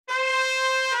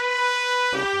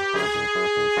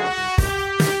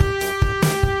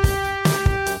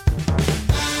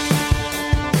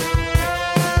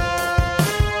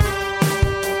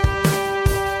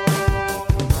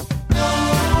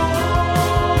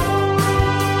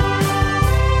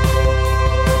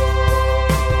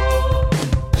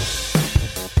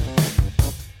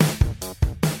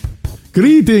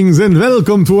Greetings and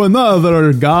welcome to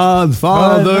another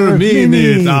Godfather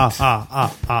Minute.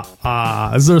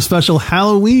 This is our special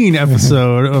Halloween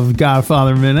episode of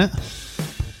Godfather Minute.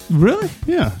 Really?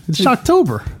 Yeah, it's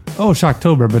Shocktober. Oh,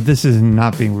 Shocktober, but this is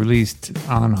not being released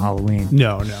on Halloween.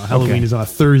 No, Halloween is on a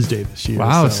Thursday this year.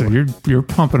 Wow, so you're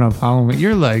pumping up Halloween.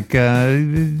 You're like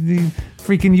the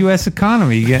freaking U.S.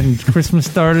 economy, getting Christmas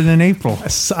started in April.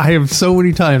 I have so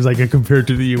many times I get compared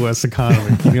to the U.S.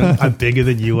 economy. You know, I'm bigger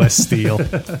than U.S. Steel.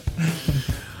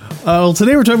 Well,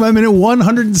 today we're talking about minute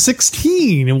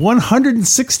 116.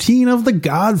 116 of The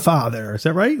Godfather. Is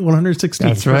that right? 116.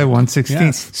 That's right, 116.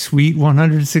 Yes. Sweet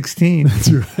 116.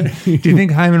 That's right. Do you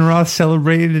think Hyman Roth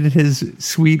celebrated his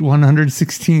sweet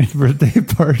 116th birthday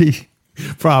party?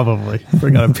 Probably.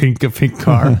 Bring out a pink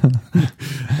car.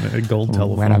 A gold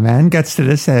telephone. When a man gets to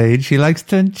this age, he likes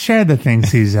to share the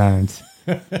things he owns.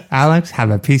 Alex, have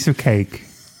a piece of cake.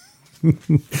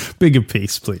 Bigger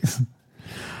piece, please.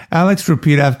 Alex,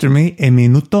 repeat after me. E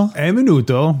minuto.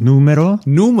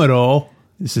 Numero.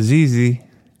 This is easy.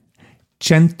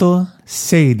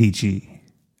 116.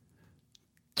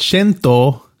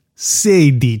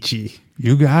 116.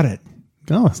 You got it.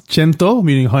 Oh, cento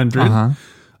meaning 100. Uh-huh.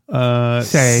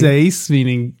 Seis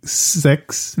meaning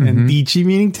 6, and dici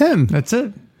meaning 10. That's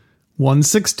it.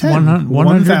 1610.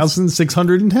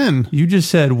 1,610. You just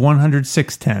said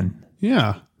 10610.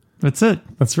 Yeah. That's it.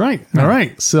 That's right. All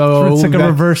right. So it's like a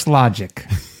reverse logic.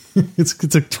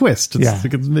 It's a twist.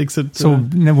 It makes it. So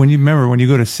when you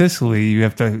go to Sicily, you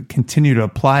have to continue to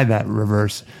apply that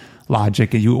reverse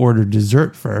logic, and you order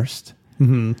dessert first.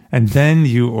 Mm-hmm. And then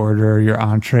you order your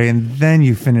entree, and then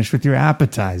you finish with your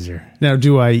appetizer. Now,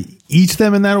 do I eat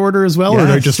them in that order as well, yes. or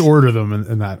do I just order them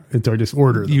in that? Do I just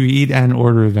order them? You eat and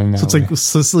order them. So it's like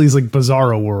Sicily's like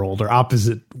Bizarro World or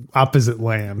opposite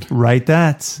land. Right.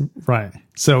 That's right.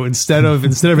 So instead of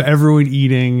everyone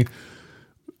eating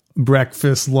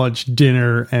breakfast, lunch,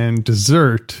 dinner, and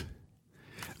dessert,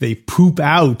 they poop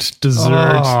out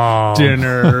dessert,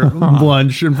 dinner,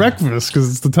 lunch, and breakfast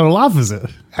because it's the total opposite.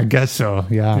 I guess so.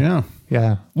 Yeah.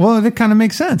 Well, that kind of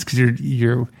makes sense because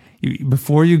you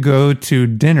before you go to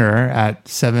dinner at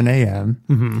 7 a.m.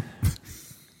 Mm-hmm.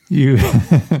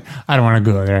 I don't want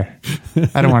to go there.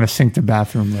 I don't want to sink the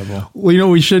bathroom level. Well,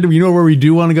 we should. You know where we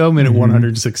do want to go? Minute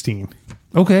 116.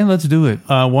 Okay, let's do it.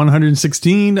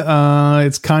 116.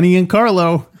 It's Connie and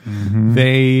Carlo.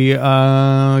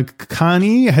 Mm-hmm.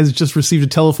 Connie has just received a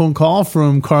telephone call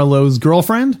from Carlo's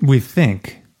girlfriend. We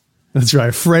think. That's right,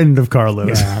 a friend of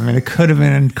Carlo's. Yeah, I mean, it could have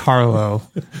been Carlo.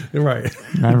 Right. It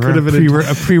could have been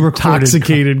a pre-recorded.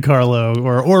 Intoxicated Carlo,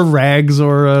 or Rags,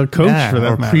 or a Coach for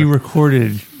that matter.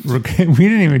 Pre-recorded. We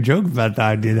didn't even joke about the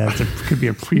idea that it could be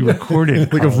a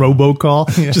pre-recorded like a robocall,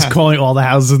 just calling all the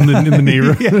houses in the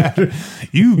neighborhood.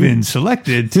 You've been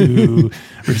selected to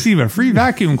receive a free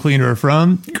vacuum cleaner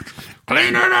from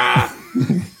Cleaner.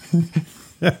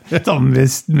 It's all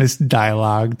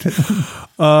misdialogued.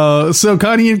 So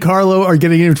Connie and Carlo are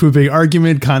getting into a big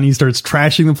argument. Connie starts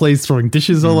trashing the place, throwing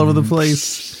dishes all over the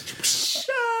place.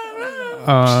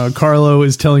 Carlo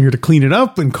is telling her to clean it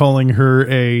up and calling her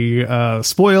a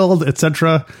spoiled,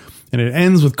 etc. And it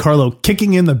ends with Carlo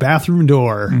kicking in the bathroom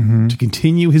door to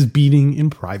continue his beating in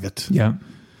private. Yeah.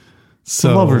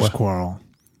 So a lover's quarrel.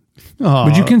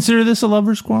 Would you consider this a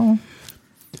lover's quarrel?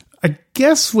 I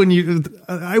guess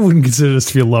I wouldn't consider this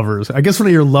to be a lover's. I guess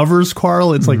when you're lovers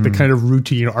quarrel, it's like the kind of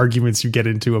routine arguments you get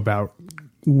into about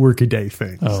workaday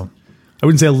things. Oh, I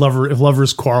wouldn't say if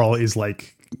lovers quarrel is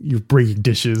like you're breaking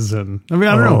dishes and I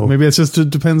don't know. Maybe it's just it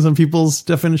depends on people's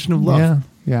definition of love.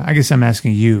 Yeah. I guess I'm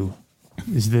asking you: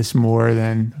 is this more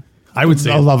than I would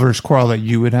say a lover's quarrel that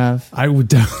you would have? I would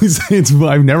definitely say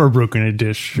I've never broken a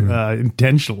dish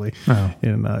intentionally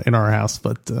in our house,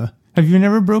 but. Have you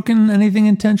never broken anything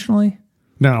intentionally?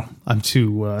 No, I'm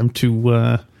too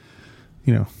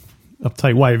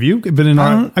uptight. Why have you been in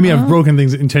our? I've broken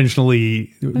things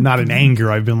intentionally, not in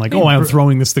anger. I've been like, I'm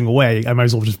throwing this thing away. I might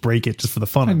as well just break it just for the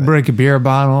fun of it. Break a beer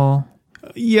bottle.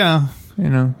 Yeah,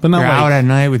 but not you're out at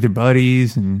night with your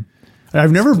buddies, and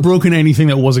I've never broken anything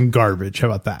that wasn't garbage. How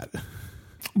about that?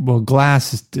 Well,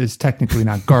 glass is technically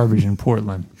not garbage in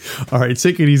Portland. All right,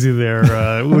 take it easy there.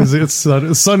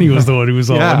 Sonny was the one who was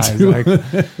all into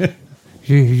it.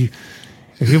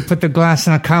 If you put the glass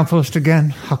in a compost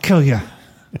again, I'll kill you.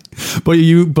 But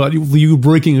you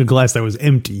breaking a glass that was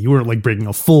empty. You weren't like breaking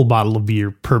a full bottle of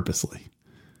beer purposely.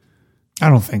 I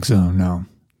don't think so. No,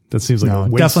 that seems like no, a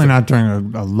waste definitely not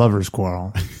during a lover's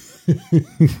quarrel.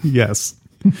 Yes.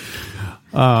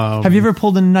 Have you ever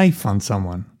pulled a knife on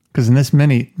someone? Because in this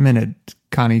minute,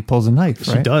 Connie pulls a knife,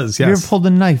 right? She does, yes. Have you ever pulled a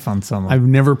knife on someone? I've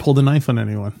never pulled a knife on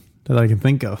anyone that I can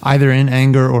think of. Either in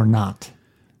anger or not.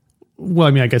 Well,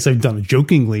 I mean, I guess I've done it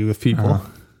jokingly with people.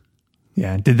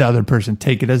 Yeah. Did the other person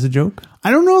take it as a joke?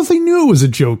 I don't know if they knew it was a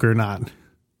joke or not.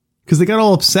 Because they got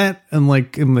all upset and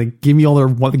give me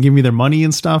their money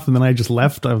and stuff. And then I just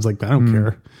left. I was like, I don't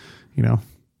care, you know?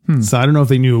 So I don't know if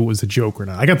they knew it was a joke or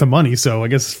not. I got the money, so I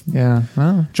guess. Yeah.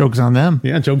 Well, joke's on them.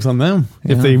 Yeah, joke's on them.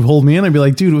 Yeah. If they hold me in, I'd be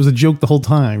like, dude, it was a joke the whole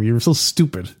time. You were so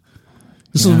stupid.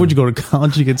 This is what you go to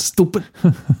college, you get stupid.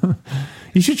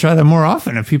 You should try that more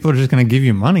often if people are just going to give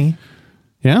you money.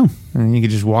 Yeah. And you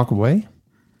could just walk away.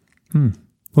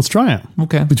 Let's try it.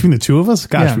 Okay. Between the two of us,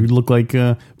 gosh, Yeah. we look like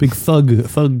big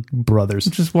thug brothers.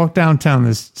 Just walk downtown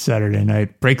this Saturday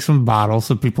night, break some bottles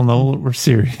so people know we're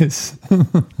serious.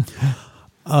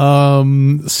 So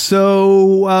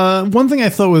one thing I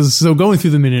thought was, going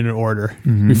through the minute in order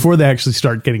before they actually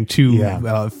start getting too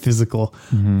physical.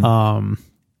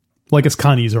 Well, I guess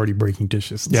Connie is already breaking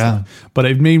dishes. And stuff. But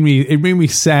it made me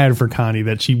sad for Connie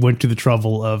that she went to the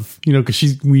trouble of,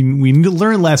 because we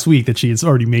learned last week that she had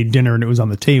already made dinner and it was on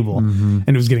the table and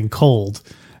it was getting cold.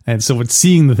 And so with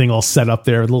seeing the thing all set up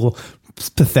there, little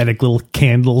pathetic little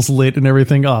candles lit and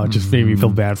everything, it just made me feel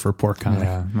bad for poor Connie.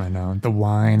 Yeah, I know. The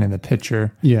wine and the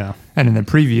pitcher. Yeah. And in the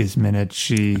previous minute,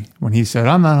 when he said,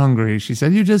 "I'm not hungry," she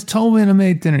said, "You just told me to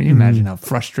make dinner." You imagine how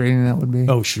frustrating that would be?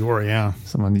 Oh, sure, yeah.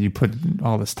 Someone that you put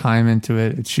all this time into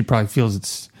it. She probably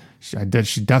feels she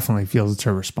definitely feels it's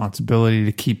her responsibility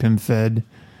to keep him fed.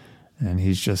 And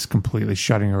he's just completely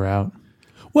shutting her out.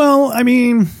 Well, I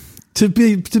mean, to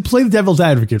play the devil's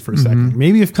advocate for a second,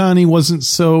 maybe if Connie wasn't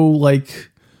so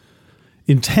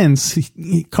intense,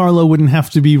 Carlo wouldn't have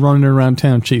to be running around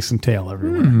town chasing tail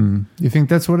everywhere. You think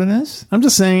that's what it is? I'm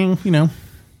just saying, Yeah.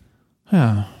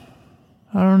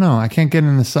 I don't know. I can't get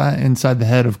inside the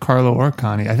head of Carlo or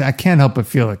Connie. I can't help but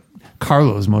feel like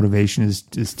Carlo's motivation is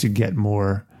to get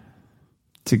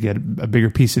a bigger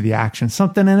piece of the action,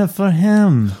 something in it for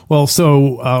him. Well,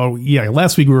 so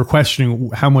last week we were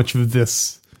questioning how much of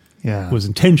this was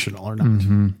intentional or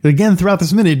not. Again, throughout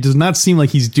this minute, it does not seem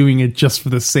like he's doing it just for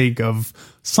the sake of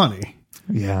Sonny.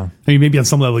 Yeah. I mean, maybe on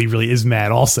some level he really is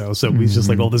mad also. So he's just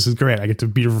like, "Oh, this is great. I get to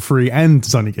beat her for free and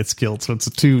Sonny gets killed." So it's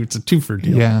a two-for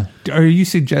deal. Yeah. Are you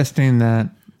suggesting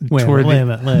that Wait a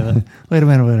minute. Wait a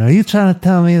minute. Are you trying to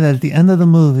tell me that at the end of the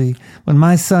movie, when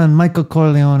my son, Michael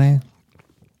Corleone,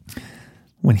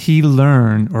 when he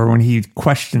learned, or when he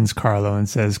questions Carlo and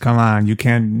says, "Come on, you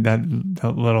can't, that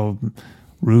little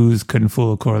ruse couldn't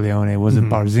fool a Corleone. Was it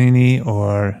Barzini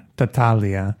or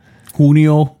Tattaglia?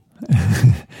 Junio?"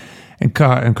 And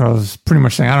Carlo's pretty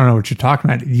much saying, "I don't know what you're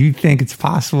talking about. You think it's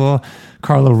possible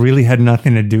Carlo really had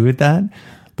nothing to do with that?"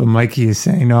 But Mikey is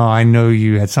saying, "No, I know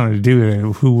you had something to do with it.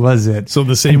 Who was it?" So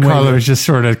the same way Carlo is just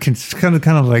sort of kind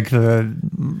of like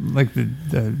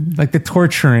the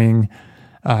torturing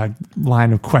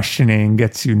line of questioning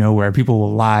gets you nowhere. People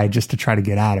will lie just to try to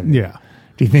get out of it. Yeah.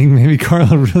 Do you think maybe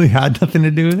Carlo really had nothing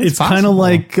to do with it? It's kind of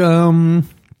like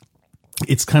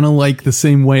the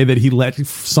same way that he let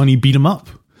Sonny beat him up.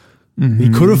 He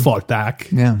could have fought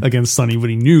back against Sonny, but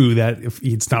he knew that if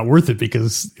it's not worth it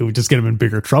because it would just get him in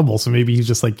bigger trouble. So maybe he's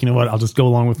just like, you know what? I'll just go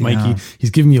along with Mikey. Yeah.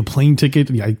 He's giving me a plane ticket.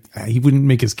 He wouldn't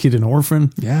make his kid an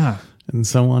orphan. Yeah. And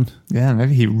so on. Yeah.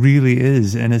 Maybe he really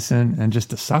is innocent and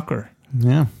just a sucker.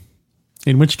 Yeah.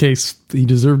 In which case, he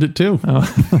deserved it too.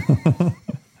 Oh.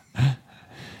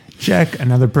 Check.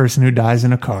 Another person who dies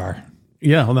in a car.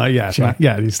 Yeah. Well, not yet. Check.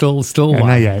 Yeah. He's still alive.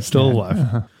 Not yet. Still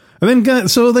alive. And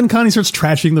then Connie starts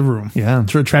trashing the room. Yeah.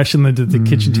 Trashing the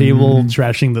kitchen table,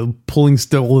 trashing pulling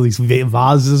all these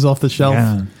vases off the shelf.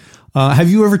 Yeah. Have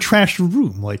you ever trashed a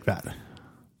room like that?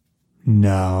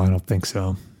 No, I don't think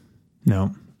so.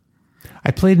 No. I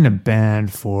played in a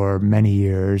band for many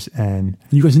years and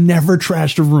You guys never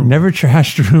trashed a room. never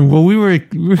trashed a room. Well, we were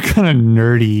kind of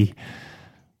nerdy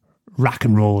rock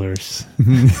and rollers.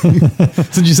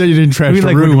 Since you said you didn't trash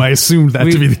the room, I assumed that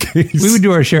to be the case. We would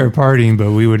do our share of partying,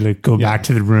 but we would go back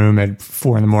to the room at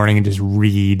 4 a.m. and just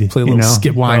read, play a little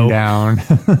skip wind rope. down.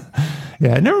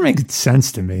 Yeah, it never makes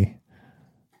sense to me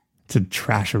to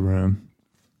trash a room.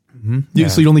 Yeah.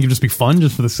 So you don't think it'd just be fun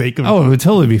just for the sake of? Oh, it would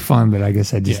totally be fun, but I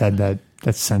guess I just had that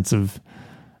sense of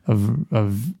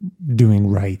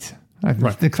doing right.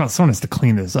 Someone has to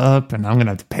clean this up, and I'm going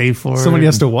to have to pay for it. Somebody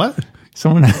has to what?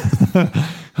 Someone.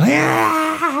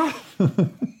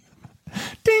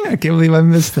 Dang, I can't believe I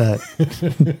missed that.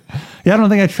 Yeah, I don't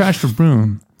think I trashed a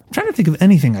room. I'm trying to think of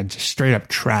anything I just straight up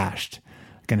trashed.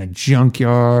 Like in a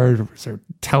junkyard, or is there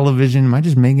television? Am I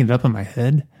just making it up in my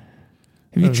head?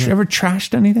 Have you ever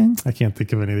trashed anything? I can't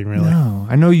think of anything really. No.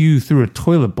 I know you threw a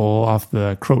toilet bowl off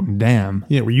the Croton Dam.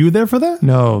 Yeah, were you there for that?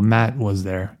 No, Matt was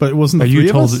there. But it wasn't the three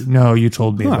of us? No, you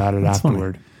told me about it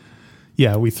afterward. Funny.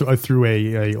 Yeah, I threw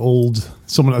a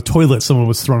toilet someone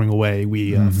was throwing away.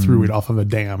 We threw it off of a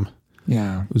dam.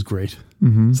 Yeah. It was great.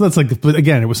 Mm-hmm. So that's but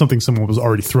again, it was something someone was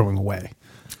already throwing away.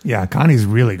 Yeah, Connie's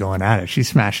really going at it. She's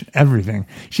smashing everything.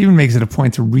 She even makes it a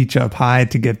point to reach up high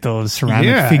to get those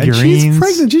ceramic figurines. And she's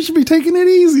pregnant. She should be taking it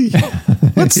easy.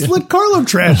 Let Carlo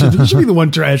trash it. He should be the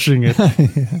one trashing it.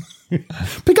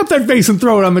 Pick up that vase and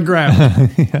throw it on the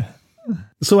ground. Yeah.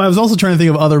 So I was also trying to think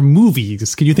of other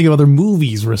movies. Can you think of other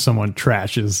movies where someone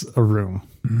trashes a room?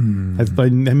 I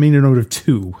made a note of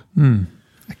 2.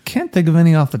 I can't think of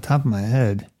any off the top of my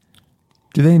head.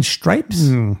 Do they in Stripes?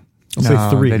 I'll say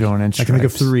 3. They don't in Stripes. I can think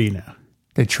of 3 now.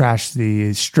 They trashed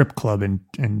the strip club and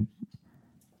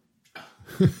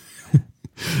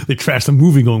they trashed the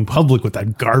movie going public with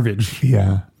that garbage.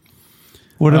 Yeah.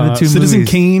 What are the 2 Citizen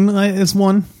movies? Kane is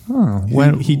one. Oh,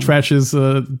 he trashes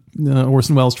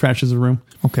Orson Welles trashes a room.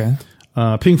 Okay.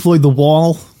 Pink Floyd, The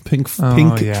Wall. Pink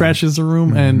yeah. trashes a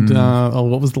room. And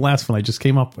what was the last one I just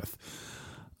came up with?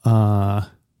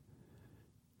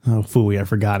 Phooey, I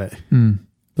forgot it.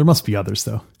 There must be others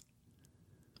though.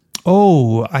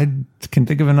 Oh, I can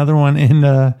think of another one in,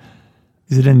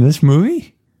 is it in this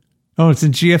movie? Oh, it's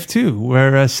in GF2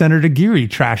 where Senator Geary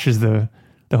trashes the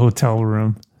hotel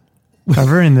room.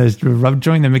 Ever in the rub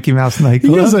joint, the Mickey Mouse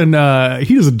nightclub?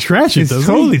 He doesn't trash it, does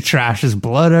totally trashes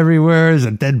blood everywhere. There's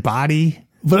a dead body.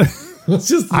 But it's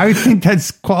just, I think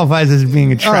that qualifies as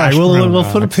being a trash. All right, room. we'll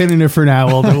put a pin in it for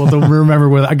now. We'll remember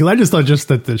where. Because I just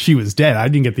thought that she was dead. I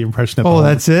didn't get the impression that. Oh,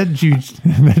 that's it.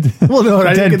 Well, no,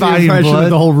 I didn't get the impression that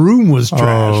the whole room was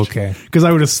trashed. Oh, okay. Because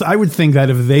I would think that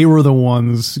if they were the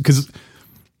ones, because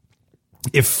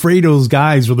if Fredo's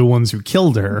guys were the ones who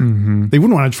killed her, they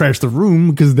wouldn't want to trash the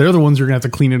room because they're the ones who are going to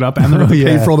have to clean it up and they're going to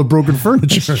pay for all the broken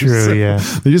furniture. That's true. So yeah.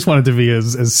 They just want it to be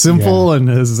as simple and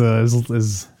as.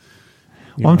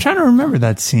 Well, I'm trying to remember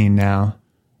that scene now.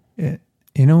 You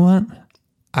know what?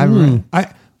 I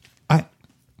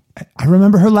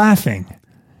remember her laughing,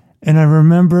 and I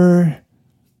remember,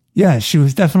 yeah, she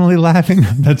was definitely laughing.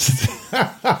 That's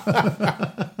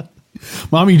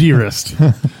Mommy Dearest.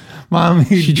 Mommy,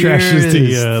 she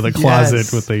trashes the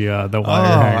closet with the wire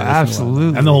hangers.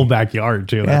 Absolutely, and the whole backyard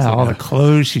too. Yeah, all the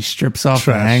clothes she strips off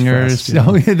the hangers. Yeah.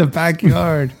 Oh yeah, the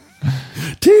backyard.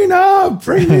 Tina,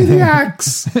 bring me the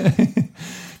axe.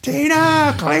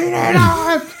 Tina, clean it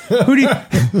up. Who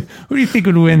do you think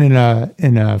would win in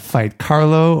a fight,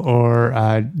 Carlo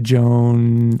or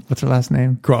Joan? What's her last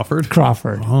name? Crawford.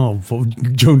 Oh,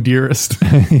 Joan Dearest.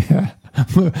 Yeah,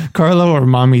 Carlo or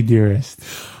Mommy Dearest.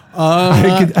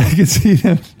 I could see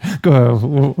them go.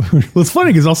 Well, it's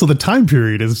funny because also the time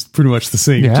period is pretty much the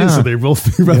same. Yeah. Too, so they're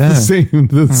both about the same.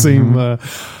 Same.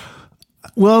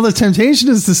 Well, the temptation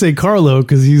is to say Carlo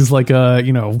because he's like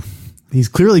he's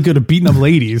clearly good at beating up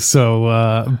ladies.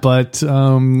 So, but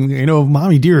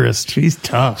Mommy Dearest, she's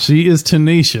tough. She is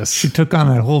tenacious. She took on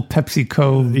that whole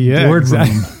PepsiCo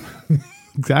boardroom.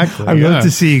 Exactly. I'd love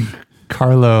to see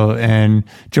Carlo and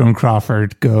Joan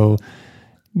Crawford go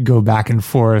back and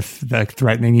forth, like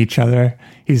threatening each other.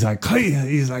 He's like, clean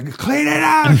it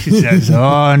out. She says,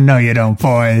 oh, no, you don't,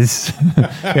 boys.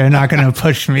 You're not going to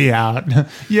push me out.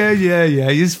 Yeah,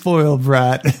 you spoiled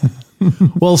brat.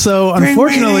 Well, so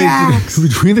unfortunately,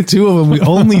 between the two of them, we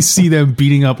only see them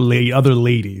beating up other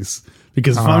ladies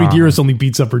because Mommy Dearest only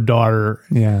beats up her daughter.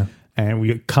 Yeah.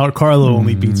 And Carlo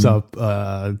only beats up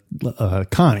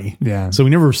Connie. Yeah. So we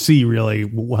never see really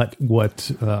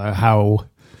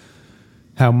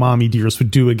how Mommy Dearest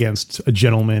would do against a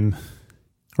gentleman,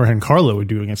 or Carlo would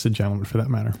do against a gentleman for that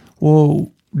matter.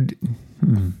 Well,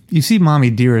 you see Mommy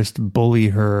Dearest bully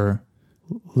her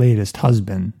latest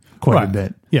husband quite a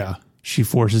bit. Yeah. She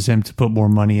forces him to put more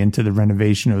money into the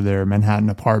renovation of their Manhattan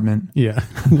apartment. Yeah.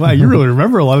 Wow, you really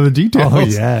remember a lot of the details. Oh,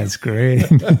 yeah, it's great.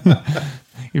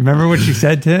 You remember what she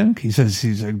said to him? He's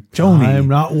like, Joni, I'm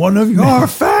not one of your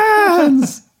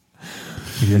fans.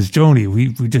 He goes, Joni,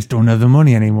 we just don't have the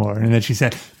money anymore. And then she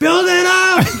said, build it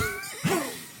up.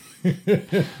 Build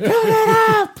it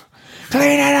up.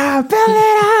 Clean it up. Build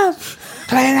it up.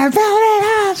 Clean it, build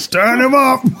it up. Stand him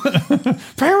up.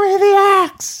 Bring me the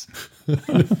axe.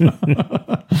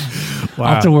 I'll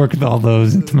have to work with all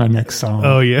those into my next song.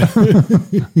 Oh yeah.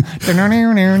 Speaking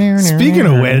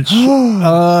of which,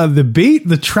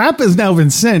 the trap has now been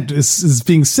sent. Is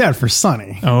being set for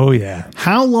Sonny. Oh yeah.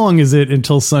 How long is it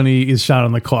until Sonny is shot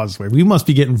on the causeway? We must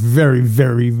be getting very,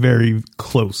 very, very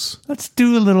close. Let's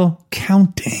do a little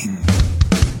counting.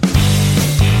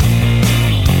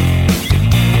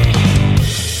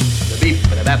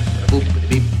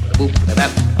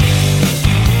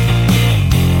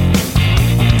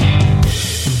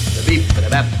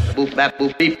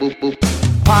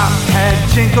 Pop had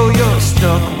Jinko, you're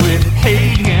stuck with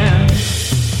Hagen.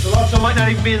 The lots might not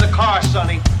even be in the car,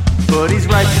 Sonny. But he's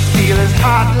right to steal his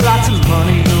heart. Lots of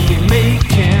money he'll be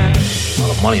making. A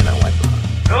lot of money in that white car.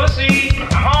 Lucy, I'm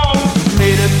home.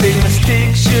 Made a big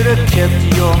mistake, should have kept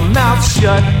your mouth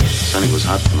shut. Sonny was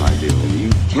hot for my deal. You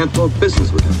can't talk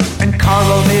business with him. And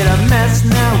Carlo made a mess,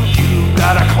 now you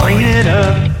gotta clean it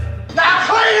up. Now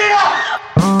clean it up!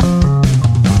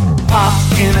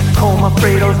 Pop's in a coma,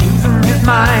 Fredo's losing his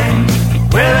mind.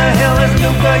 Where the hell is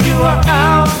Luca? You are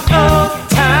out of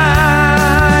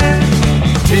time.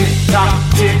 Tick tock,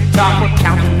 we're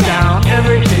counting down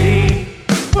every day.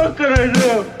 What can I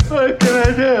do? What can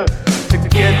I do? To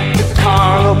get to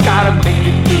Carlo, gotta make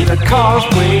it through the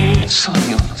causeway.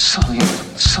 Sonny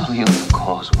on the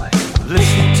causeway.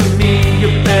 Listen to me,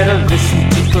 you better listen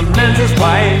to Clemenza's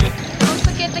wife. Don't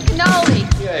forget the cannoli.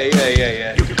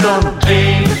 Yeah. You're gonna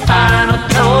pay the final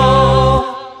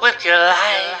toll with your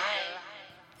life.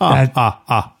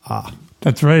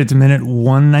 That's right. It's minute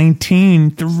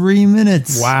 119, 3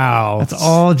 minutes. Wow. That's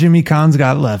all Jimmy Cahn's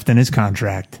got left in his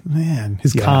contract. Man,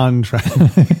 his contract.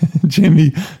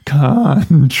 Jimmy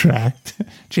contract.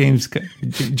 James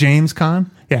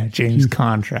Caan? Yeah, James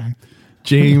contract.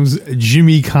 James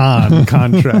Jimmy Caan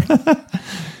contract.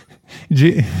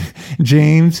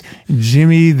 James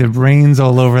Jimmy the brains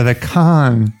all over the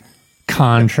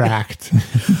contract.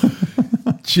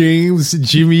 James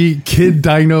Jimmy Kid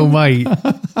Dynamite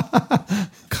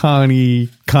Connie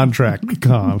contract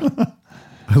con.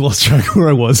 I lost track of where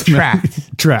I was.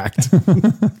 Tracked.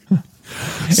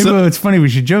 So it's funny, we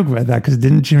should joke about that, because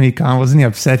didn't Jimmy Caan, wasn't he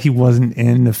upset he wasn't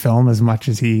in the film as much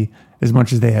as they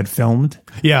had filmed?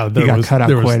 Yeah, he got cut out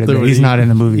quite a bit. He's not in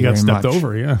the movie. He got very stepped much.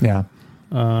 over. Yeah.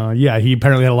 Yeah. He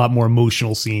apparently had a lot more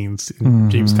emotional scenes. And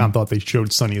James Caan thought they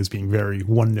showed Sonny as being very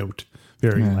one note,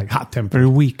 very like hot tempered, very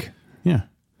weak. Yeah,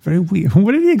 very weak.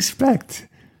 What did he expect?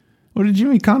 What did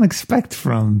Jimmy Caan expect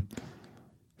from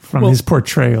his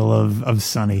portrayal of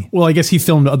Sonny? Well, I guess he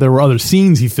filmed. There were other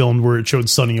scenes he filmed where it showed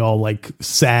Sonny all like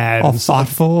sad, all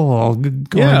thoughtful, all going.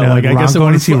 Yeah, like I guess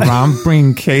going to see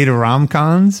bring Kay to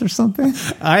rom-coms or something.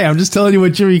 I'm just telling you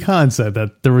what Jimmy Caan said,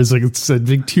 that there was like a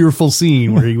big tearful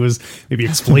scene where he was maybe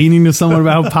explaining to someone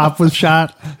about how Pop was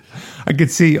shot. I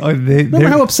could see. Remember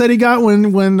how upset he got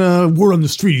when we're on the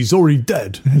street, he's already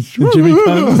dead. Jimmy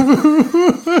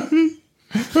Caan.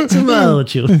 What's the matter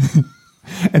with you?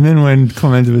 And then when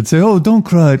Clemenza would say, "Oh, don't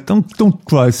cry, don't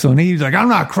cry, Sonny," he's like, "I'm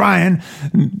not crying."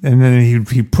 And then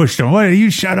he pushed him. "What? You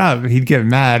shut up!" He'd get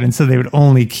mad, and so they would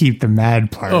only keep the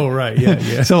mad part. Oh, right,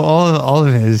 yeah. So all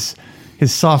of his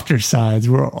softer sides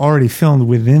were already filmed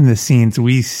within the scenes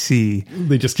we see.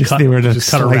 They just cut around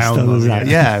those out.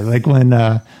 Yeah, like when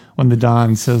the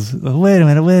Don says, "Wait a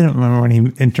minute." Remember when he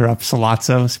interrupts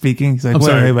Sollozzo speaking? He's like,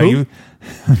 "Wait, you."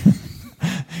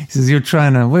 He says, "You're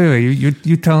trying to wait.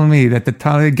 You telling me that the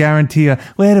guarantee?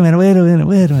 Wait a minute.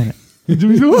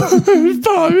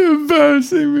 Stop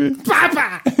embarrassing me,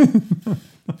 Papa."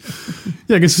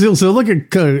 Yeah, so look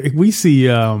at we see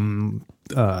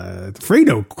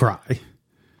Fredo cry.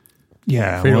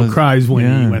 Yeah, Fredo cries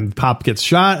when Pop gets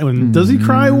shot. Does he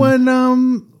cry when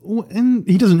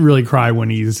he doesn't really cry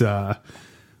when he's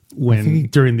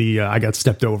during the I got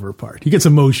stepped over part. He gets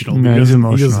emotional. No, he's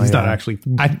emotional. He's not actually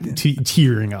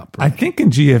tearing up. Right? I think in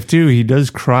GF2 he does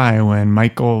cry when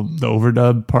Michael, the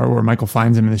overdub part where Michael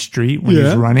finds him in the street when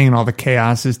he's running and all the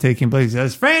chaos is taking place. He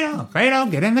says, Fredo,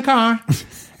 get in the car.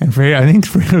 And I think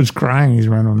Fredo's crying. He's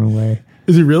running away.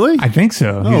 Is he really? I think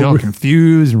so. He's all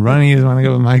confused and running. He doesn't want to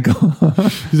go with Michael.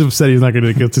 He's upset he's not going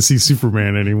to get to see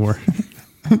Superman anymore.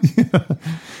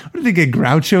 What did they get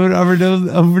Groucho to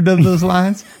overdub those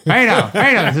lines? Fredo,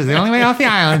 this is the only way off the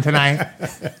island tonight.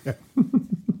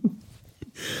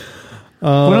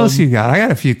 What else you got? I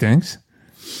got a few things.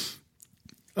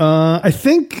 I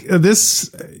think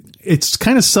it's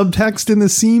kind of subtext in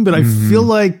this scene, but I feel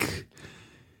like,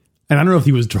 and I don't know if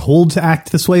he was told to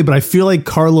act this way, but I feel like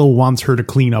Carlo wants her to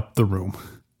clean up the room.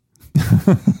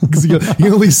 Because he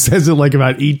only says it like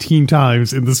about 18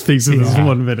 times in the space of this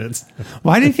 1 minute.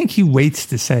 Why do you think he waits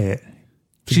to say it?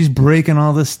 She's breaking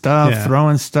all this stuff, Yeah.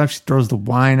 throwing stuff. She throws the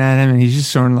wine at him, and he's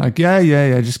just sort of like,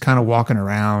 yeah, just kind of walking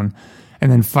around.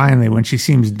 And then finally, when she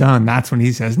seems done, that's when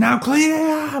he says, "Now clean it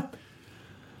up."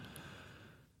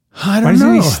 I don't Why doesn't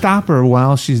know. he stop her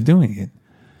while she's doing it?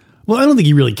 Well, I don't think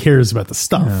he really cares about the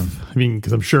stuff. I mean,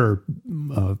 because I'm sure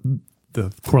the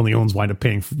Corleones wind up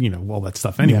paying for, all that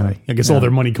stuff anyway. Yeah. I guess all their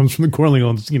money comes from the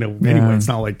Corleones, anyway. Yeah. It's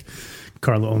not like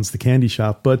Carlo owns the candy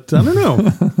shop, but I don't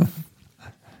know.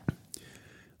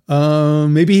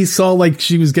 Maybe he saw like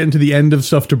she was getting to the end of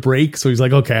stuff to break. So he's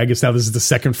like, okay, I guess now this is the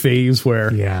second phase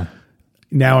where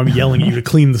now I'm yelling at you to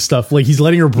clean the stuff. Like he's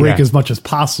letting her break as much as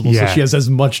possible. So she has as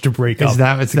much to break up.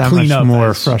 It's to that clean much up more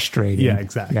as- frustrating. Yeah,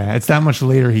 exactly. Yeah, it's that much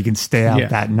later he can stay out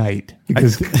that night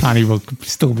because Connie will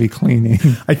still be cleaning.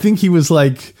 I think he was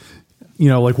like,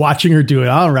 like watching her do it.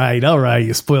 All right,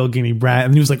 you spoiled guinea brat.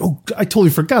 And he was like, oh, I totally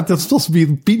forgot. That's supposed to be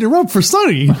beating her up for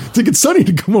Sonny to get Sonny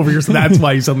to come over here. So that's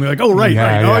why he's suddenly like, oh, right.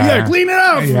 Oh, yeah, clean it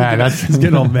up. Yeah, he's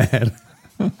getting all mad.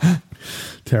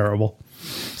 Terrible.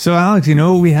 So, Alex, you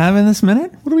know what we have in this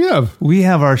minute? What do we have? We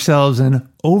have ourselves an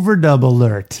overdub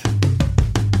alert.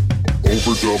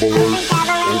 Overdub alert.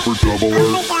 Overdub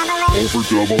alert.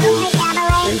 Overdub alert.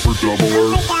 Overdub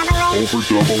alert.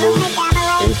 Overdub alert.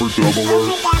 Overdub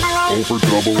alert.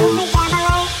 Overdub alert.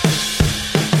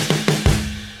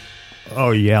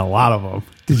 Oh, yeah, a lot of them.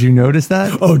 Did you notice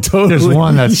that? Oh, totally. There's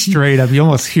one that's straight up. You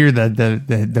almost hear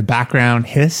the background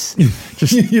hiss.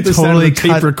 Just The sound of totally the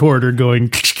tape cut. recorder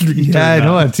going. Yeah, I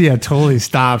know. Totally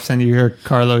stops. And you hear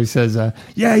Carlo, he says,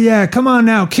 yeah, come on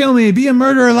now, kill me, be a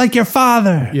murderer like your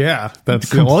father. Yeah, that's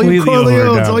Completely all you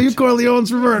Corleones. overdubbed. All you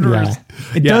Corleones were murderers. Yeah.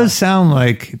 It does sound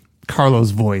like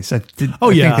Carlo's voice. I think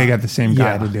they got the same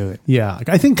guy to do it. Yeah,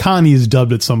 I think Connie is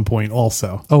dubbed at some point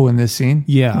also. Oh, in this scene?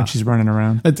 Yeah. When she's running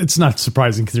around? It's not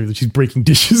surprising considering that she's breaking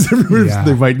dishes everywhere. Yeah.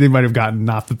 They might have gotten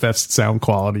not the best sound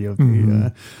quality of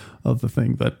the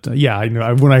thing, but I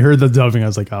know when I heard the dubbing, I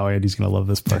was like, oh, Andy's gonna love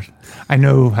this part. I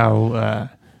know how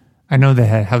they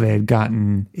had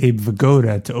gotten Abe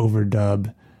Vigoda to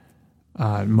overdub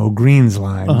Mo Green's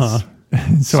lines.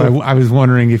 So I was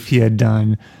wondering if he had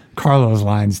done Carlo's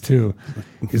lines too.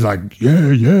 He's like,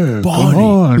 yeah, Barney. come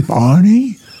on,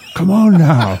 Barney. Come on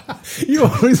now. You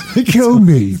always Kill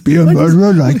me. Be a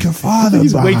murderer like your father.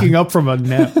 he's Barney. waking up from a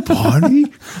nap. Barney,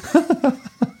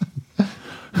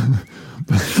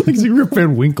 like he's Rip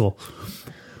Van Winkle.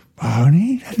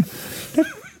 Barney?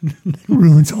 That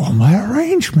ruins all my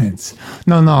arrangements.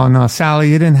 No, Sally,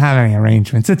 you didn't have any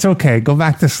arrangements. It's okay. Go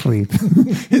back to sleep.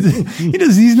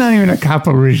 He's not even a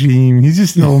capo regime. He's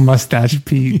just an old mustache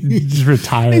Pete. He's just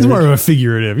retired. He's more of a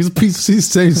figurative. He's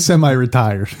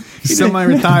semi-retired. He's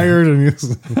semi-retired,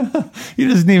 and He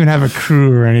doesn't even have a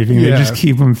crew or anything. They Yeah. just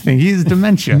keep him thinking. He's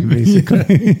dementia,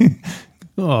 basically.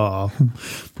 oh,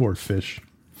 poor fish.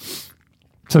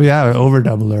 So, yeah,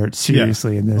 overdub alert.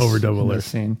 Seriously, in this overdub in alert. this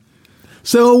scene.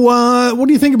 So, what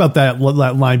do you think about that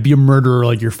line? Be a murderer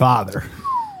like your father.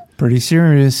 Pretty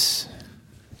serious.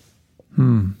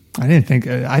 I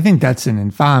think that's an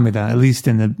infamy that, at least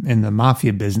in the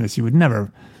mafia business, you would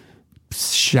never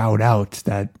shout out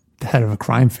that the head of a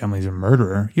crime family is a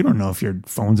murderer. You don't know if your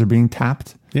phones are being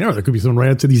tapped. There could be someone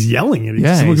right outside. He's yelling at you.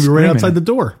 Yeah, Someone could he's be right screaming. outside the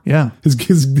door. Yeah.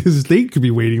 His date could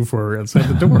be waiting for her outside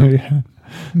the door. Yeah.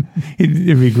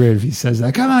 It'd be great if he says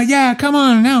that. Come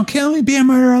on now, kill me, be a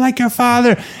murderer like your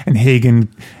father. And Hagen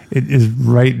is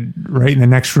right in the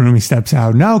next room. He steps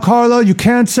out. No, Carlo, you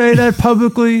can't say that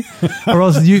publicly, or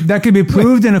else that could be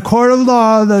proved in a court of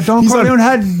law that Don Corleone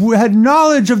had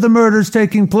knowledge of the murders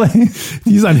taking place.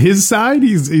 He's on his side.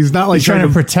 He's not like He's trying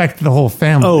to protect the whole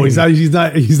family. Oh, he's not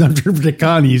trying to protect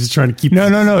Connie. He's just trying to keep No.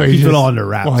 keep it all under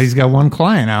wraps. Well, he's got one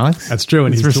client, Alex. That's true,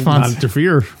 and he's not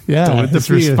interfere. Yeah, Don't his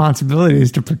interfere. responsibility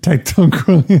is to protect Don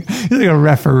Corleone. He's like a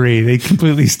referee. They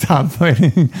completely stop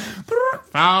fighting.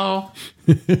 Foul.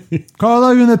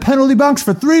 Carlo, you're in the penalty box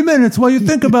for 3 minutes while you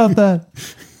think about that.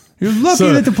 You're lucky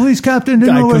So, that the police captain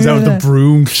didn't Guy comes out with overhear the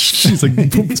broom. He's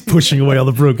like pushing away all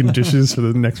the broken dishes for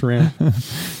the next round.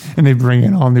 And they bring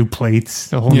in all new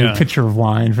plates, a whole new Yeah. pitcher of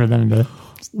wine for them to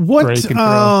break and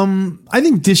throw. I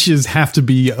think dishes have to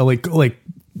be like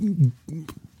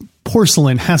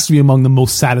porcelain has to be among the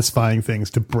most satisfying things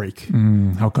to break.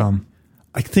 How come?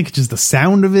 I think it's just the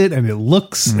sound of it and it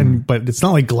looks, but it's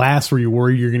not like glass where you're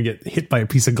worried you're going to get hit by a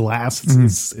piece of glass.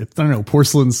 It's I don't know,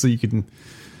 porcelain, so you can.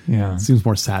 Yeah. It seems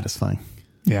more satisfying.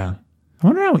 Yeah. I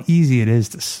wonder how easy it is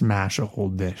to smash a whole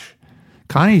dish.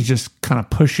 Connie's just kind of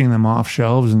pushing them off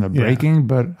shelves and they're breaking,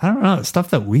 but I don't know. The stuff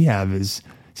that we have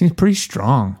seems pretty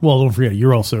strong. Well, don't forget,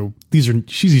 you're also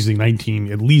she's using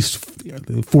 19, at least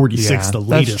 46, the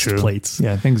latest plates.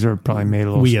 Yeah, things are probably made a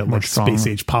little We have more like strong. space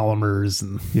age polymers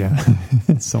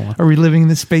and so on. Are we living in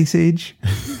the space age?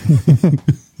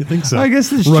 You think so? I guess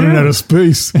that's running true. out of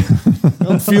space.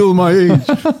 I'm feeling my age.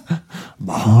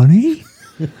 Barney?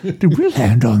 Did we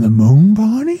land on the moon,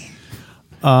 Barney?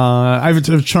 I have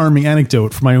a charming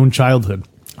anecdote from my own childhood.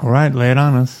 All right, lay it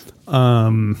on us.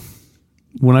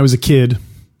 When I was a kid,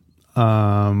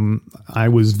 I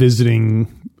was visiting.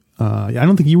 I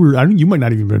don't think you were. I think you might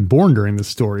not even been born during this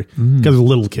story because I was a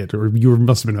little kid, or you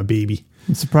must have been a baby.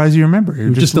 I'm surprised you remember.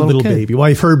 You're Just a little kid. baby. Well,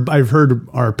 I've heard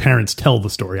our parents tell the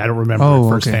story. I don't remember it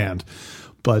firsthand,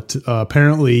 but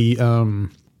apparently,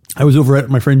 I was over at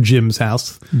my friend Jim's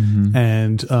house,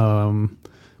 and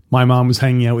my mom was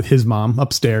hanging out with his mom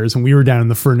upstairs, and we were down in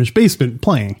the furnished basement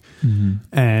playing.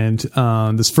 And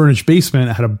this furnished basement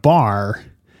had a bar.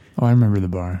 Oh, I remember the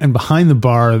bar. And behind the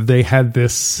bar, they had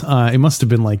this. It must have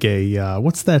been like a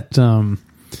what's that?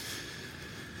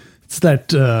 It's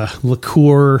that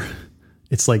liqueur.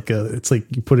 It's like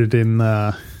you put it in.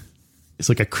 It's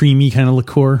like a creamy kind of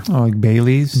liqueur. Oh, like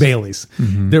Bailey's. Bailey's.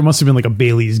 There must have been like a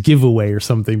Bailey's giveaway or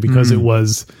something because it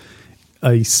was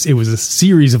a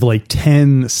series of like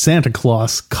 10 Santa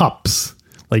Claus cups,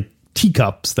 like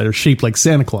teacups that are shaped like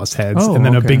Santa Claus heads, and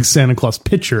then a big Santa Claus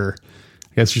pitcher.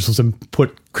 I guess you're supposed to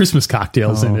put Christmas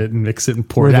cocktails in it and mix it and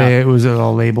pour it out. Was it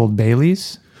all labeled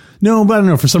Bailey's? No, but I don't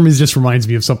know. For some reason, it just reminds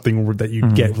me of something that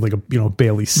you'd get with like a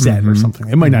Bailey set or something.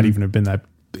 It might not even have been that.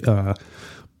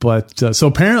 So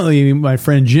apparently, my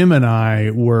friend Jim and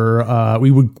I were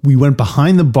we went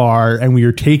behind the bar and we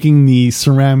were taking the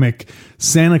ceramic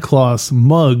Santa Claus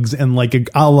mugs and like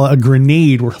a la a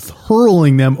grenade, we're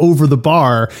hurling them over the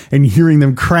bar and hearing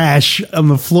them crash on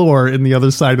the floor in the other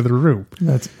side of the room.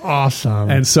 That's awesome.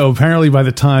 And so apparently by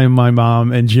the time my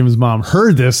mom and Jim's mom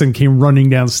heard this and came running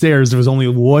downstairs, there was only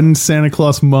one Santa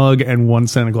Claus mug and one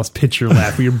Santa Claus pitcher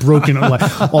left. We had broken like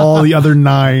all the other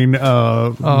 9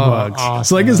 mugs. awesome.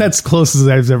 So I guess that's close as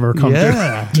I've ever come to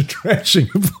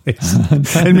trashing a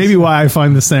place. And maybe why I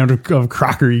find the sound of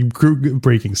crockery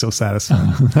breaking so satisfying.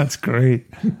 That's great.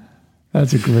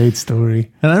 That's a great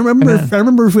story. And I remember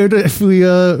if we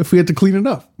had to clean it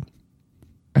up.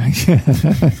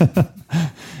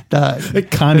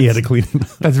 Connie had to clean it up.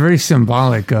 That's very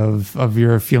symbolic of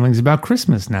your feelings about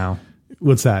Christmas now.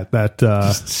 What's that?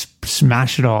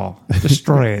 Smash it all,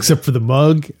 destroy it. Except for the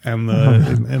mug and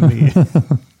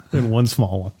and one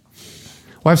small one.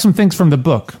 Well, I have some things from the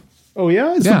book. Oh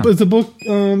yeah, is the book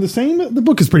the same? The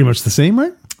book is pretty much the same,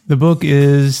 right? The book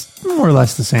is more or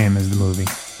less the same as the movie.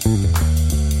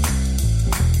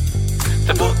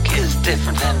 The book is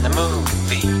different than the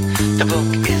movie. The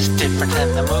book is different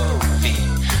than the movie.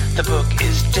 The book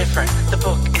is different. The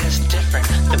book is different.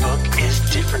 The book is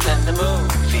different than the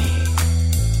movie.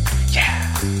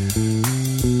 Yeah.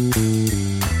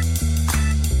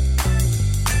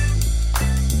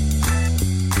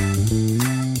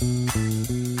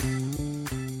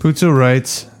 Puzo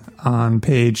writes on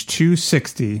page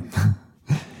 260.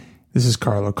 This is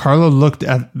Carlo. Carlo looked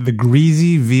at the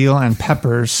greasy veal and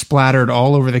peppers splattered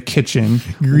all over the kitchen.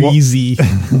 Greasy.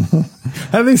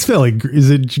 How do they spell it?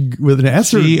 Is it with an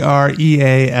S or Greasy?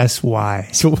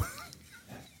 So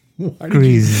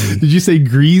greasy. Did you say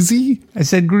greasy? I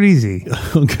said greasy.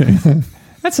 Okay.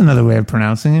 That's another way of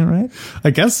pronouncing it, right? I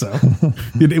guess so.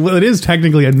 It is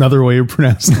technically another way of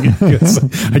pronouncing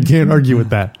it. I can't argue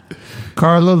with that.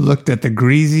 Carlo looked at the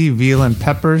greasy veal and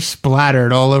peppers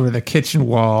splattered all over the kitchen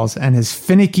walls, and his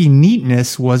finicky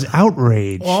neatness was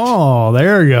outraged. Oh,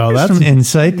 there you go. That's some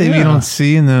insight that you don't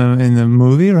see in the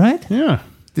movie, right? Yeah.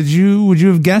 Would you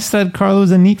have guessed that Carlo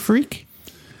was a neat freak?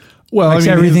 Well, Likes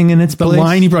everything in its the place. The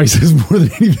line he probably says more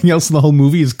than anything else in the whole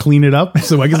movie is "clean it up."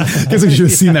 So I guess I should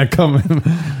have seen that coming.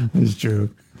 It's true.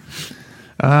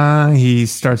 He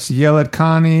starts to yell at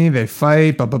Connie. They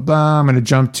fight. Blah blah blah. I'm going to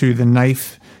jump to the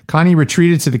knife. Connie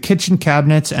retreated to the kitchen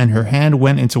cabinets, and her hand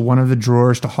went into one of the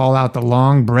drawers to haul out the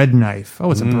long bread knife. Oh,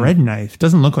 it's a bread knife. It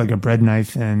doesn't look like a bread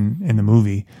knife in the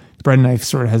movie. The bread knife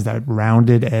sort of has that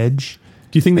rounded edge.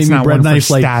 Do you think they mean bread knife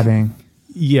like stabbing?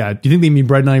 Yeah. Do you think they mean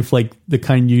bread knife like the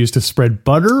kind you use to spread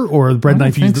butter, or the bread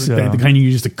knife the kind you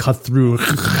use to cut through?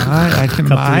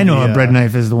 I know a bread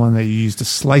knife is the one that you use to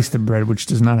slice the bread, which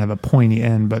does not have a pointy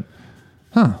end. But,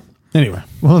 Anyway.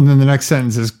 Well, and then the next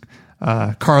sentence is,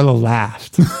 Carlo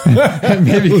laughed.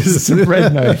 Maybe because it's a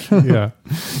bread knife. Yeah.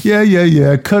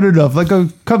 Cut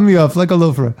me off like a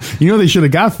loafer. You know what they should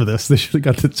have got for this? They should have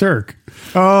got the Turk.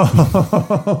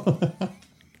 Oh.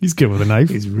 He's good with a knife.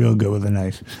 He's real good with a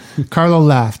knife. Carlo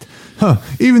laughed.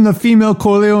 Even the female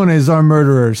Corleones are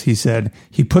murderers, he said.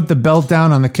 He put the belt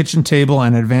down on the kitchen table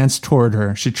and advanced toward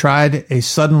her. She tried a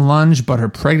sudden lunge, but her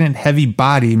pregnant, heavy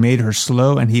body made her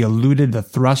slow, and he eluded the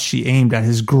thrust she aimed at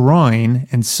his groin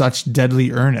in such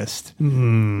deadly earnest.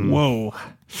 Whoa.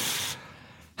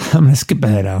 I'm going to skip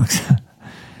ahead, Alex.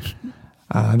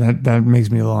 That makes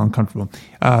me a little uncomfortable.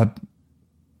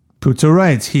 Puzo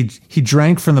writes, he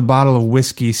drank from the bottle of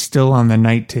whiskey still on the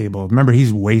night table. Remember,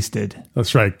 he's wasted.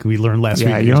 That's right. We learned last week.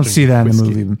 Yeah, you don't see that in the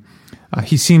movie.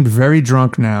 He seemed very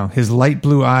drunk now. His light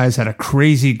blue eyes had a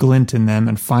crazy glint in them,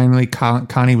 and finally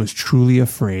Connie was truly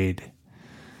afraid.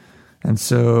 And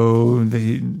so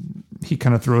he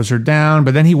kind of throws her down,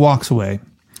 but then he walks away.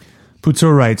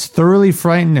 Puzo writes, thoroughly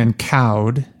frightened and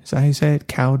cowed. Is that how you say it?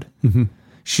 Cowed? Mm-hmm.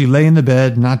 She lay in the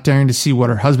bed, not daring to see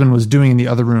what her husband was doing in the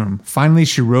other room. Finally,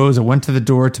 she rose and went to the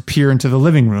door to peer into the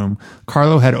living room.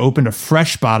 Carlo had opened a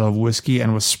fresh bottle of whiskey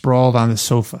and was sprawled on the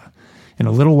sofa. In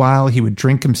a little while, he would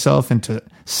drink himself into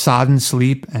sodden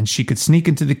sleep, and she could sneak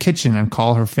into the kitchen and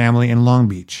call her family in Long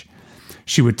Beach.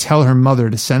 She would tell her mother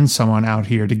to send someone out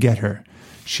here to get her.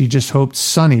 She just hoped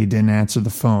Sonny didn't answer the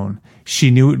phone.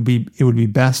 She knew it would be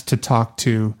best to talk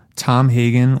to Tom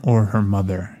Hagen or her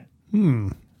mother.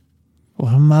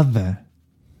 Well, her mother.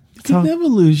 You can never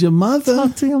lose your mother.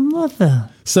 Talk to your mother.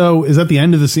 So, is that the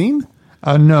end of the scene?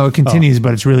 No, it continues,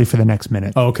 but it's really for the next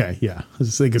minute. Oh, okay, yeah.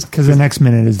 Because the next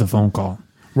minute is the phone call.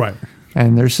 Right.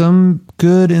 And there's some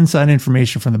good inside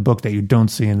information from the book that you don't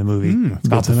see in the movie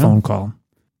about the phone call.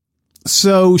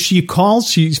 So she calls,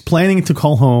 she's planning to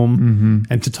call home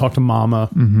and to talk to Mama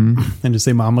and to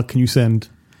say, Mama, can you send,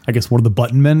 I guess, one of the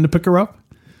button men to pick her up?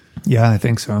 Yeah, I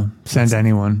think so. Send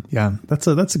anyone. Yeah. That's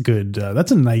a good,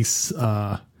 that's a nice...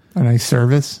 a nice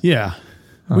service. Yeah.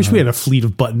 I wish we had a fleet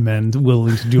of button men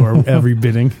willing to do our every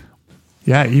bidding.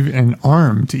 Yeah, and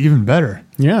armed, even better.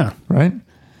 Yeah. Right?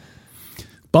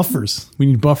 Buffers. We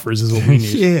need buffers is what we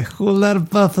need. Yeah, a lot of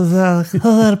buffers, Alex. A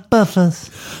lot of buffers.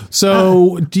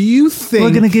 So, do you think...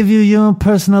 We're going to give you your own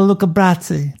personal Luca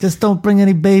Brazzi. Just don't bring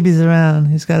any babies around.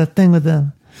 He's got a thing with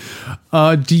them.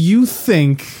 Do you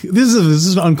think... This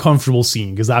is an uncomfortable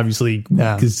scene, because obviously,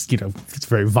 because it's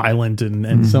very violent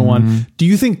and so on. Do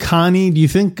you think Connie... Do you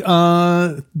think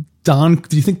Don...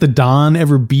 Do you think the Don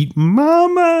ever beat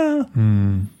Mama?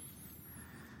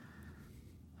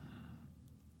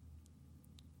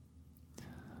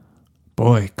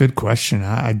 Boy, good question.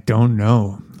 I don't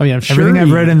know. I mean, I'm sure everything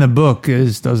I've read in the book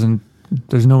there's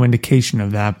no indication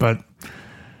of that, but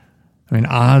I mean,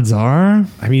 odds are.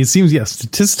 I mean, it seems,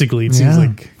 statistically, it seems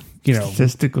like,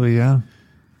 statistically, yeah.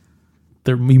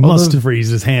 He must have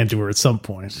raised his hand to her at some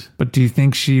point. But do you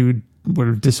think she would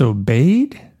have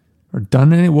disobeyed or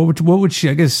done anything? What would she,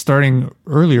 I guess, starting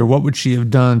earlier, what would she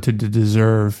have done to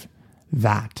deserve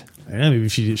that? Yeah, maybe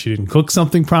she didn't cook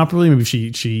something properly. Maybe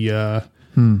she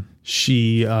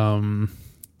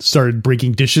started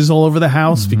breaking dishes all over the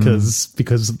house because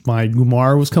my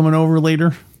Gumar was coming over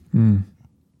later.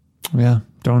 Yeah,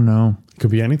 don't know.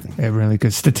 Could be anything. It really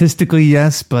could. Statistically,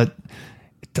 yes, but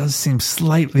it does seem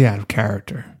slightly out of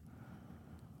character.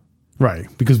 Right,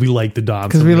 because we like the Don.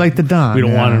 Because we like the Don. We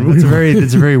don't want him.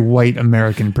 It's a very white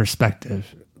American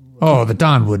perspective. Oh, the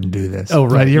Don wouldn't do this. Oh,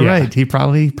 right. But you're right. He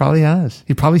probably has.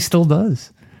 He probably still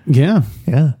does. Yeah.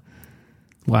 Yeah.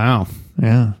 Wow.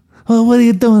 Yeah. Well, what are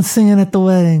you doing singing at the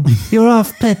wedding? You're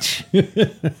off pitch.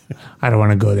 I don't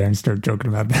want to go there and start joking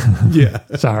about that. Yeah.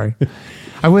 Sorry.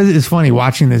 It's funny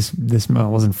watching this well,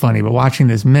 it wasn't funny, but watching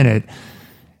this minute,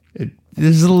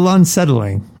 this is a little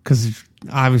unsettling because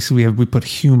obviously we put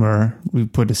humor, we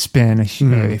put a spin,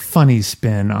 a funny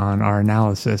spin on our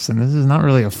analysis, and this is not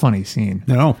really a funny scene.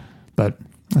 No. But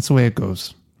that's the way it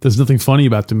goes. There's nothing funny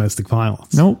about domestic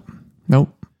violence. Nope.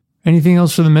 Anything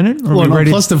else for the minute? Or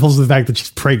plus the fact that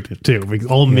she's pregnant too.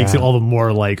 Makes it all the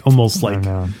more like almost like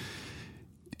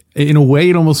in a way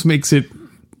it almost makes it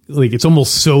like it's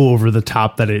almost so over the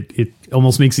top that it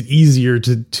almost makes it easier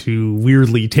to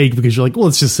weirdly take because you're like, well,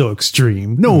 it's just so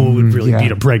extreme. No one would really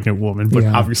beat a pregnant woman, but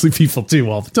obviously people do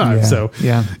all the time. So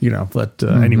but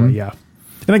anyway, yeah.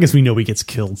 And I guess we know he gets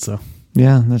killed. So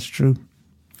yeah, that's true.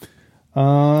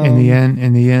 In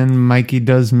the end, Mikey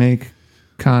does make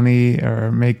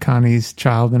Connie's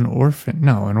child an orphan.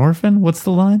 No, an orphan? What's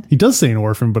the line? He does say an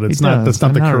orphan, but that's not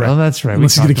the correct. Oh, that's right.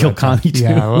 He's going to kill Connie too.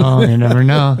 Yeah, well, you never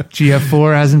know.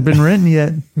 GF4 hasn't been written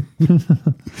yet.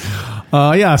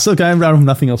 So I have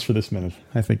nothing else for this minute.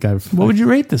 I think What would you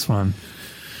rate this one?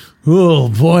 Oh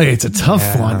boy, it's a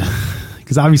tough one.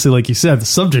 Because obviously, like you said, the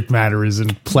subject matter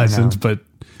isn't pleasant, but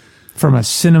from a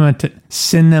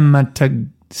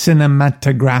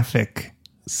cinematographic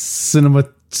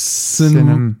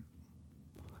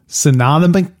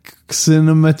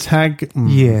Cinematag.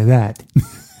 Yeah, that.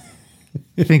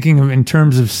 Thinking of in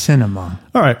terms of cinema.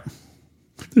 All right.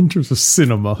 In terms of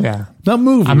cinema. Yeah. Not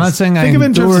movies. I'm not saying Think I of it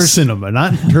in terms of endorse- cinema,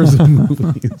 not in terms of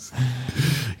movies.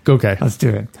 Okay. Let's do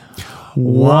it.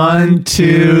 1,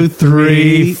 2,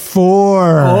 3,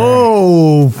 4.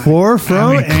 Oh, 4 from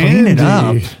I mean, clean it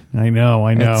Andy. up. I know.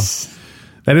 It's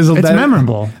That is it's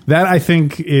memorable. That I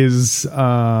think is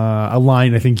a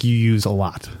line I think you use a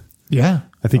lot. Yeah.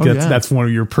 I think Oh, that's one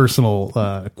of your personal.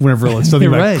 Whenever something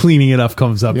You're about right. cleaning it up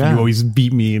comes up, Yeah. you always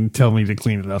beat me and tell me to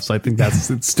clean it up. So I think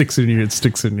it sticks in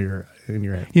your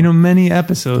head. You know, many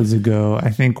episodes ago, I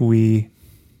think way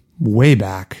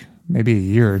back, maybe a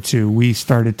year or two, we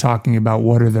started talking about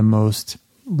what are the most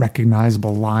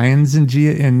recognizable lines in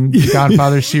the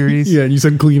Godfather series. Yeah, and you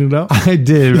said clean it up. I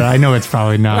did, but I know it's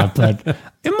probably not, but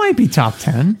it might be top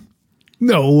 10.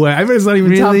 No way. I bet it's not even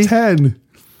Really? top 10.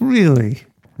 Really?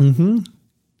 Mm-hmm.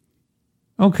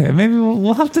 Okay, maybe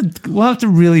we'll have to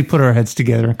really put our heads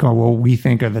together and come up with what we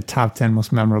think are the top 10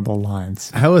 most memorable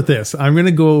lines. How about this? I'm going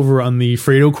to go over on the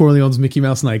Fredo Corleone's Mickey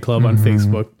Mouse Nightclub on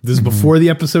Facebook. This is before the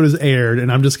episode is aired,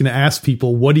 and I'm just going to ask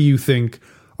people, what do you think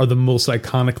are the most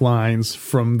iconic lines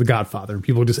from The Godfather?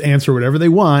 People just answer whatever they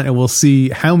want, and we'll see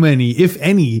how many, if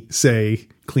any, say,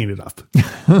 clean it up.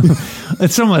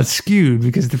 It's somewhat skewed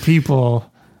because the people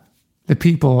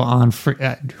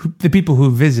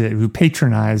who visit, who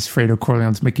patronize Fredo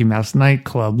Corleone's Mickey Mouse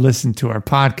Nightclub, listen to our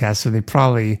podcast, so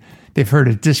they've heard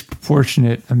a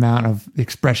disproportionate amount of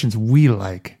expressions we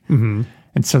like, and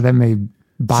so that may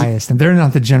bias them. They're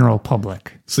not the general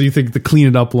public. So you think the clean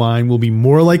it up line will be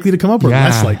more likely to come up or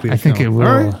less likely to I think come it up? will.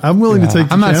 All right. I'm willing to take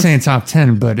the I'm not chance. saying top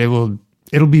 10, but it'll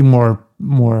be more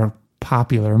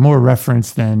popular, more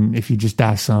referenced than if you just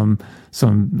ask some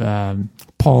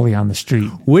Paulie on the street.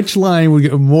 Which line would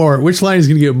get more? Which line is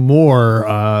going to get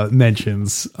more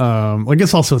mentions? I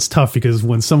guess also it's tough because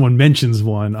when someone mentions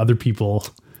one, other people.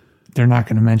 They're not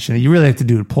going to mention it. You really have to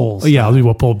do it polls. Yeah, I'll do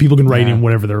a poll. People can write in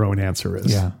whatever their own answer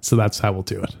is. Yeah. So that's how we'll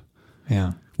do it.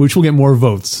 Yeah. Which will get more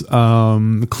votes?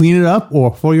 Clean it up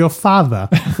or for your father?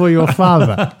 For your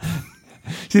father.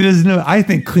 See, I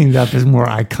think cleaned up is more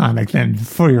iconic than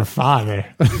for your father.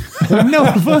 No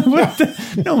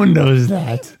one knows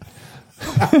that.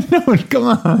 No one, come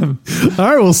on.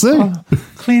 All right, we'll see.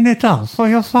 Clean it up for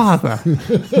your father.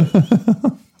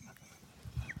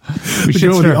 We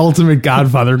should go with the ultimate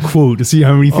Godfather quote to see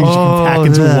how many things you can pack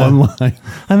into one line.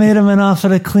 I made him an offer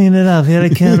to clean it up. He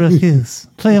can't refuse.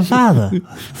 For your father.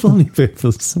 Funny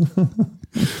papers.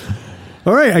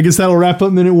 All right, I guess that'll wrap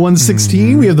up minute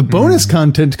 116. We have the bonus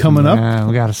content coming up.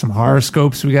 We got some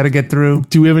horoscopes we got to get through.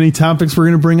 Do we have any topics we're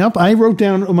going to bring up? I wrote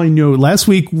down on my note last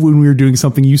week when we were doing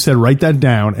something, you said write that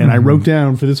down, and I wrote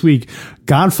down for this week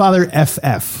Godfather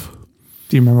FF.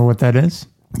 Do you remember what that is?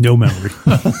 No memory.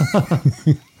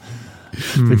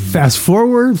 Like Fast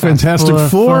Forward, Fantastic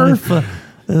Four. I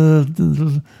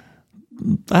don't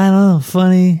know,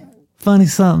 funny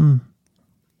something.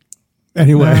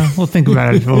 Anyway, We'll think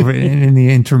about it over in the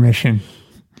intermission.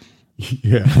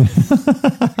 yeah.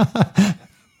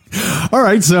 All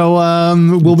right, so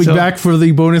we'll be back for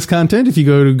the bonus content. If you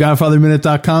go to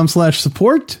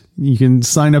godfatherminute.com/support, you can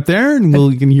sign up there and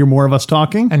you can hear more of us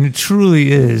talking. And it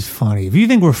truly is funny. If you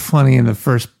think we're funny in the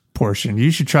first portion, you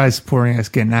should try supporting us,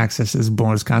 getting access to this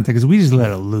bonus content, because we just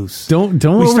let it loose. Don't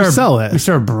oversell it. We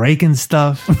start breaking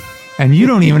stuff, and you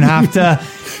don't even have to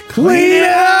clean it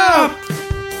up.